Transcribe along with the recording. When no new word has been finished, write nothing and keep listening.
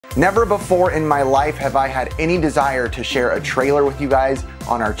Never before in my life have I had any desire to share a trailer with you guys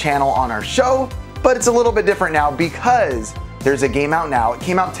on our channel, on our show, but it's a little bit different now because there's a game out now. It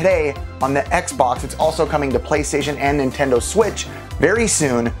came out today on the Xbox. It's also coming to PlayStation and Nintendo Switch very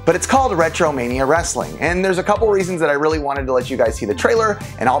soon, but it's called RETROMANIA Wrestling. And there's a couple reasons that I really wanted to let you guys see the trailer,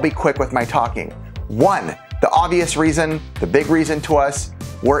 and I'll be quick with my talking. One, the obvious reason, the big reason to us,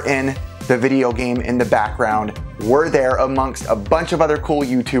 we're in the video game in the background. We're there amongst a bunch of other cool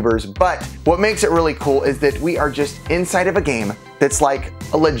YouTubers, but what makes it really cool is that we are just inside of a game that's like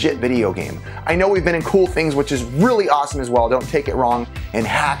a legit video game. I know we've been in cool things, which is really awesome as well, don't take it wrong, and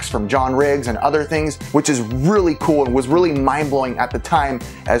hacks from John Riggs and other things, which is really cool and was really mind-blowing at the time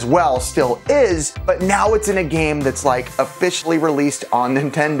as well, still is, but now it's in a game that's like officially released on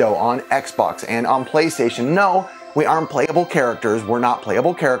Nintendo, on Xbox, and on PlayStation. No, we aren't playable characters, we're not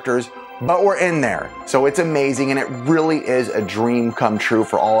playable characters, but we're in there. So it's amazing, and it really is a dream come true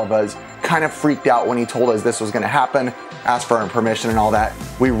for all of us. Kind of freaked out when he told us this was gonna happen, asked for our permission and all that.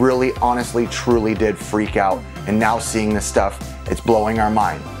 We really, honestly, truly did freak out, and now seeing this stuff, it's blowing our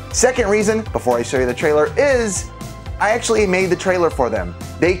mind. Second reason, before I show you the trailer, is I actually made the trailer for them.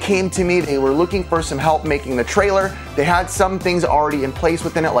 They came to me, they were looking for some help making the trailer. They had some things already in place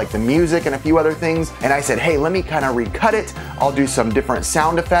within it, like the music and a few other things. And I said, hey, let me kind of recut it. I'll do some different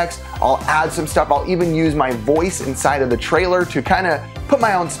sound effects. I'll add some stuff. I'll even use my voice inside of the trailer to kind of put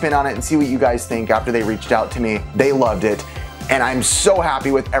my own spin on it and see what you guys think. After they reached out to me, they loved it. And I'm so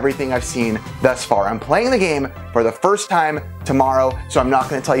happy with everything I've seen thus far. I'm playing the game for the first time tomorrow, so I'm not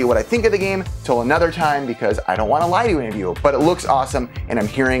gonna tell you what I think of the game till another time because I don't wanna lie to any of you, but it looks awesome and I'm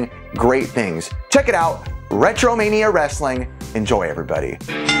hearing great things. Check it out, RETROMANIA Wrestling. Enjoy, everybody.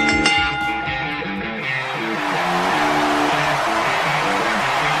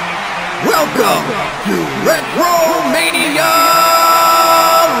 Welcome to RETROMANIA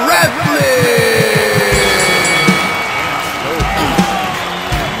Wrestling!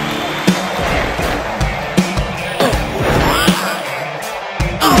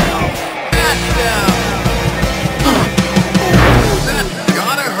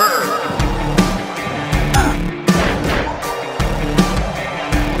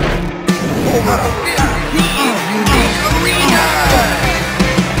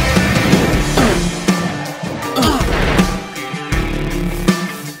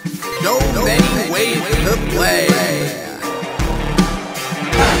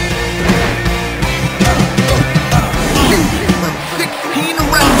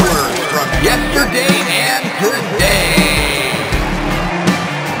 Yesterday